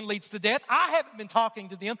them sin leads to death. I haven't been talking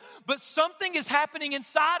to them, but something is happening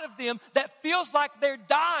inside of them that feels like they're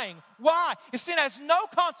dying. Why? If sin has no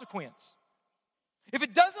consequence, if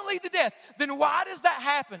it doesn't lead to death, then why does that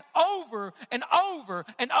happen over and over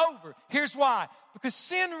and over? Here's why. Because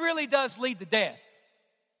sin really does lead to death.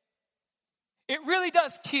 It really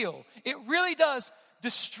does kill. It really does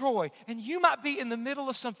destroy. And you might be in the middle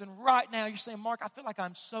of something right now. You're saying, Mark, I feel like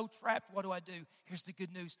I'm so trapped. What do I do? Here's the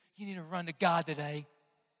good news. You need to run to God today.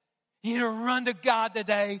 You need to run to God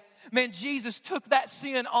today. Man, Jesus took that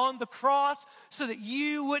sin on the cross so that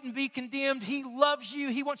you wouldn't be condemned. He loves you.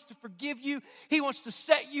 He wants to forgive you. He wants to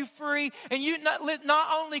set you free. And you not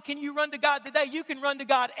only can you run to God today, you can run to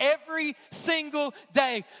God every single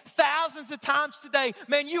day, thousands of times today.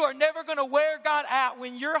 Man, you are never going to wear God out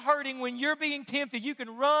when you're hurting, when you're being tempted. You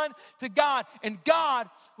can run to God, and God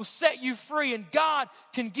will set you free, and God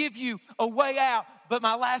can give you a way out. But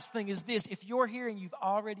my last thing is this. If you're here and you've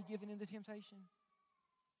already given in to temptation,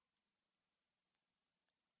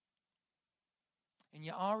 and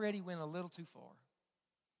you already went a little too far,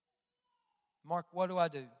 Mark, what do I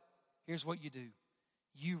do? Here's what you do.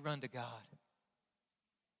 You run to God.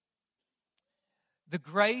 The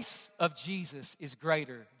grace of Jesus is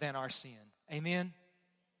greater than our sin. Amen?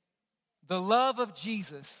 The love of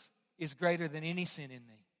Jesus is greater than any sin in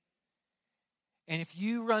me. And if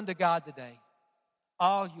you run to God today,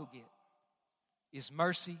 all you'll get is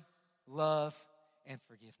mercy, love, and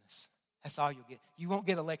forgiveness. That's all you'll get. You won't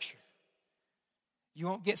get a lecture. You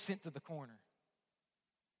won't get sent to the corner.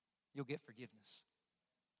 You'll get forgiveness.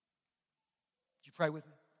 Would you pray with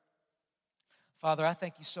me? Father, I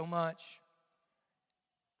thank you so much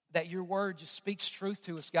that your word just speaks truth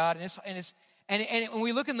to us, God. And when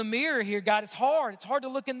we look in the mirror here, God, it's hard. It's hard to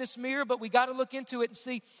look in this mirror, but we got to look into it and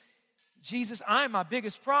see, Jesus, I'm my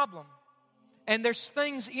biggest problem. And there's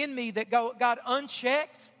things in me that go, God,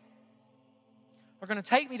 unchecked, are going to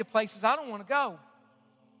take me to places I don't want to go.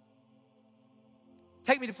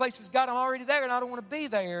 Take me to places, God, I'm already there and I don't want to be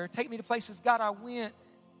there. Take me to places, God, I went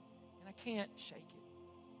and I can't shake it.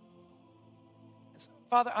 And so,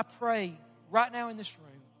 Father, I pray right now in this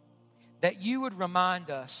room that you would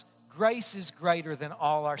remind us grace is greater than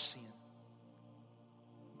all our sin.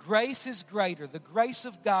 Grace is greater. The grace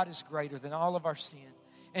of God is greater than all of our sin.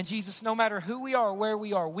 And Jesus, no matter who we are or where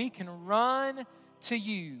we are, we can run to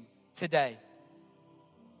you today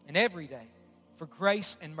and every day for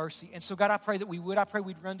grace and mercy. And so, God, I pray that we would. I pray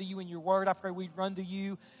we'd run to you in your word. I pray we'd run to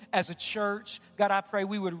you as a church. God, I pray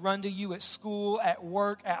we would run to you at school, at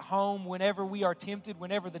work, at home, whenever we are tempted,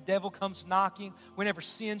 whenever the devil comes knocking, whenever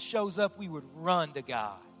sin shows up, we would run to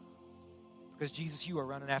God. Because, Jesus, you are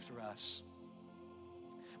running after us.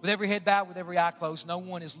 With every head bowed, with every eye closed, no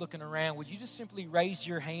one is looking around. Would you just simply raise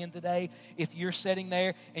your hand today if you're sitting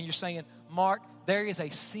there and you're saying, Mark, there is a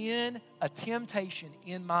sin, a temptation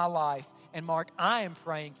in my life, and Mark, I am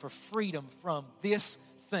praying for freedom from this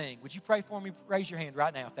thing. Would you pray for me? Raise your hand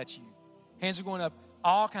right now if that's you. Hands are going up.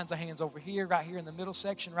 All kinds of hands over here, right here in the middle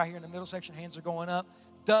section, right here in the middle section. Hands are going up.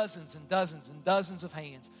 Dozens and dozens and dozens of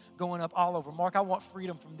hands going up all over. Mark, I want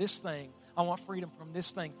freedom from this thing. I want freedom from this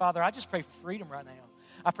thing. Father, I just pray for freedom right now.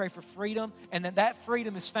 I pray for freedom, and that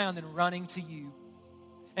freedom is found in running to you.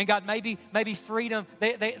 And God, maybe freedom,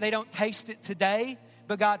 they don't taste it today,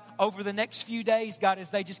 but God, over the next few days, God,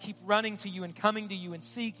 as they just keep running to you and coming to you and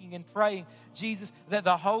seeking and praying, Jesus, that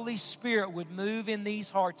the Holy Spirit would move in these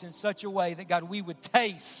hearts in such a way that, God, we would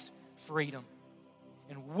taste freedom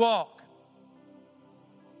and walk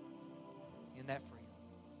in that freedom.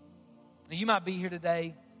 Now, you might be here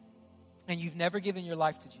today and you've never given your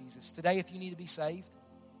life to Jesus. Today, if you need to be saved,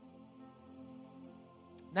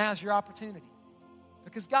 now's your opportunity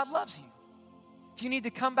because God loves you. If you need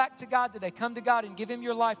to come back to God today, come to God and give Him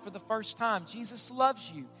your life for the first time. Jesus loves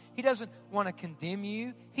you. He doesn't want to condemn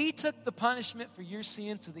you. He took the punishment for your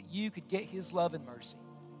sin so that you could get His love and mercy.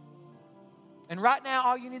 And right now,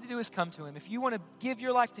 all you need to do is come to Him. If you want to give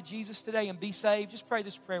your life to Jesus today and be saved, just pray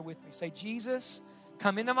this prayer with me. Say, Jesus,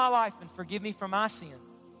 come into my life and forgive me for my sin.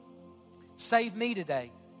 Save me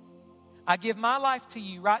today. I give my life to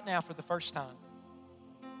you right now for the first time.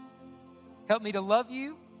 Help me to love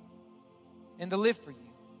you and to live for you.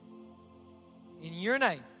 In your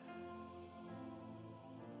name.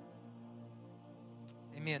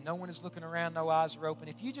 Amen. No one is looking around. No eyes are open.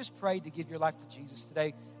 If you just prayed to give your life to Jesus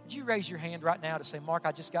today, would you raise your hand right now to say, Mark,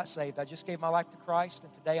 I just got saved. I just gave my life to Christ,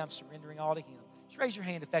 and today I'm surrendering all to Him. Just raise your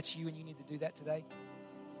hand if that's you and you need to do that today.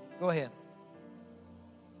 Go ahead.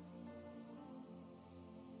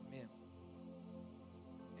 Amen.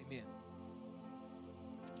 Amen.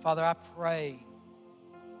 Father, I pray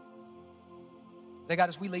that, God,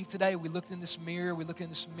 as we leave today, we look in this mirror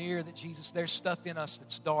that, Jesus, there's stuff in us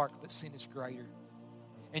that's dark, but sin is greater.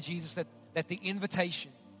 And, Jesus, that the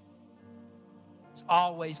invitation is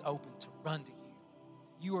always open to run to you.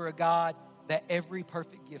 You are a God that every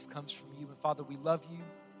perfect gift comes from you. And, Father, we love you.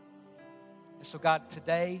 And so, God,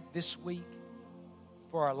 today, this week,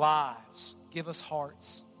 for our lives, give us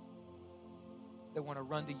hearts that want to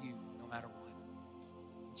run to you no matter what.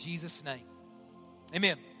 In Jesus' name,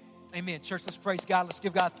 amen. Amen. Church, let's praise God. Let's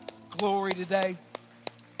give God glory today.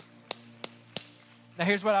 Now,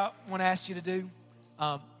 here's what I want to ask you to do.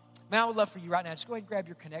 Man, I would love for you right now, just go ahead and grab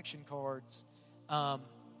your connection cards.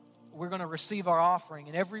 We're going to receive our offering.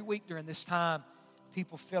 And every week during this time,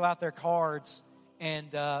 people fill out their cards. And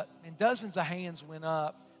dozens of hands went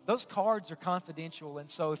up. Those cards are confidential. And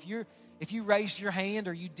so if you raised your hand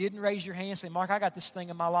or you didn't raise your hand, say, Mark, I got this thing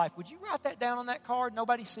in my life. Would you write that down on that card?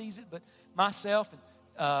 Nobody sees it but myself and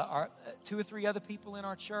our 2 or 3 other people in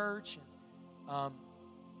our church. And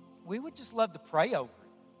we would just love to pray over it.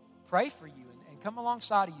 Pray for you and come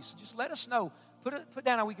alongside of you. So just let us know. Put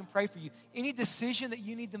down how we can pray for you. Any decision that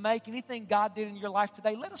you need to make, anything God did in your life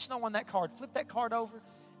today, let us know on that card. Flip that card over.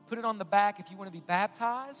 Put it on the back if you want to be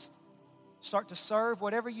baptized. Start to serve,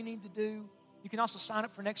 whatever you need to do. You can also sign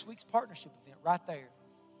up for next week's partnership event right there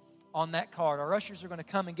on that card. Our ushers are going to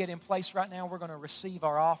come and get in place right now. We're going to receive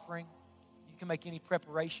our offering. You can make any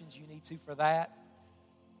preparations you need to for that.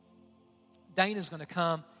 Dana's going to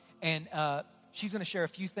come and she's going to share a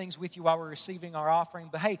few things with you while we're receiving our offering.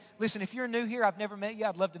 But hey, listen, if you're new here, I've never met you,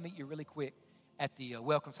 I'd love to meet you really quick at the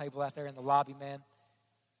welcome table out there in the lobby, man.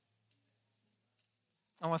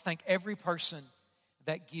 I want to thank every person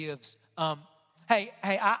that gives. I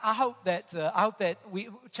hope that we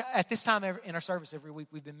at this time in our service every week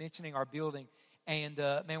we've been mentioning our building, and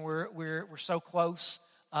man, we're so close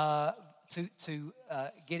to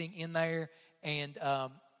getting in there, and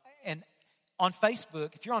on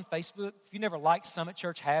Facebook, if you're on Facebook, if you never liked Summit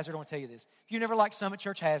Church Hazard, I want to tell you this: if you never liked Summit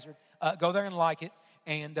Church Hazard, go there and like it.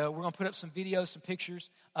 And we're going to put up some videos, some pictures.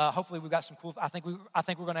 Hopefully, we've got some cool. I think we're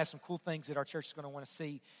going to have some cool things that our church is going to want to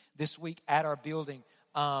see this week at our building.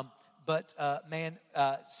 So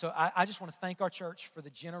I just want to thank our church for the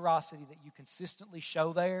generosity that you consistently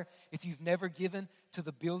show there. If you've never given to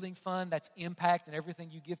the building fund, that's Impact, and everything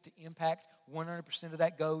you give to Impact, 100% of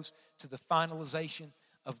that goes to the finalization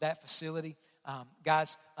of that facility.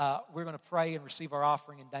 Guys, we're going to pray and receive our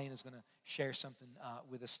offering, and Dana's going to share something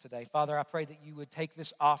with us today. Father, I pray that you would take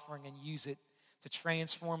this offering and use it to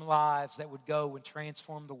transform lives that would go and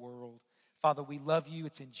transform the world. Father, we love you.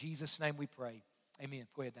 It's in Jesus' name we pray. Amen.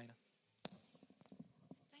 Go ahead, Dana.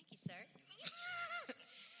 Thank you, sir.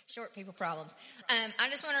 Short people problems. I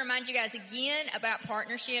just want to remind you guys again about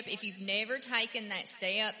partnership. If you've never taken that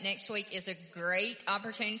step, next week is a great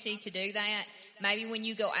opportunity to do that. Maybe when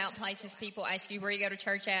you go out places, people ask you where you go to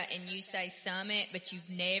church at, and you say Summit, but you've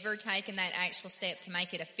never taken that actual step to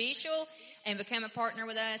make it official and become a partner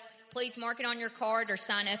with us. Please mark it on your card or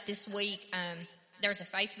sign up this week. There's a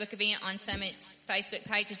Facebook event on Summit's Facebook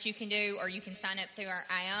page that you can do, or you can sign up through our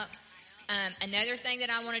app. Another thing that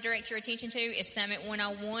I want to direct your attention to is Summit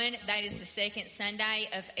 101. That is the second Sunday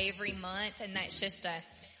of every month, and that's just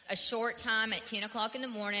a short time at 10 o'clock in the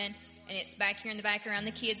morning, and it's back here in the back around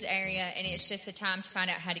the kids area, and it's just a time to find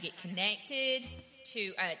out how to get connected,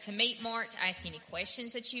 to meet Mark, to ask any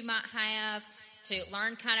questions that you might have, to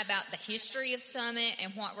learn kind of about the history of Summit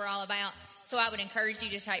and what we're all about. So I would encourage you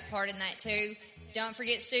to take part in that too. Don't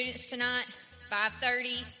forget students tonight,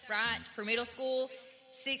 5:30, right, for middle school.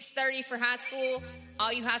 6:30 for high school.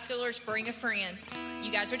 All you high schoolers, bring a friend.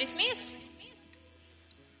 You guys are dismissed.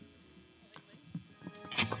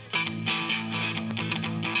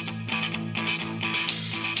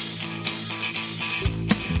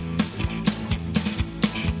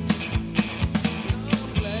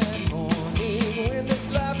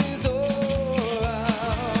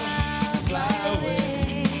 Fly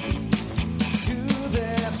away.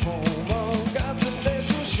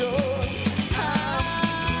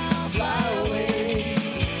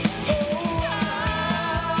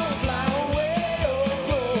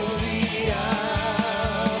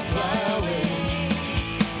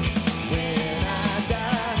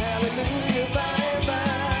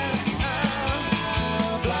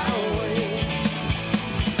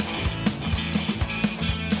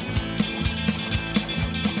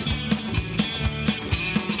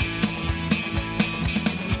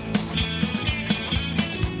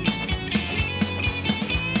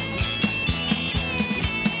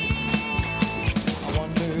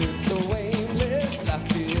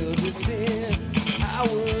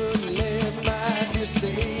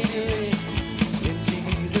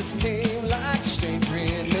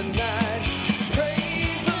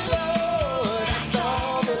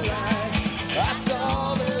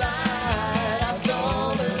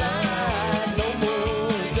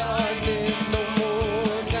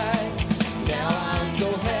 so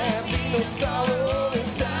happy, no sorrow.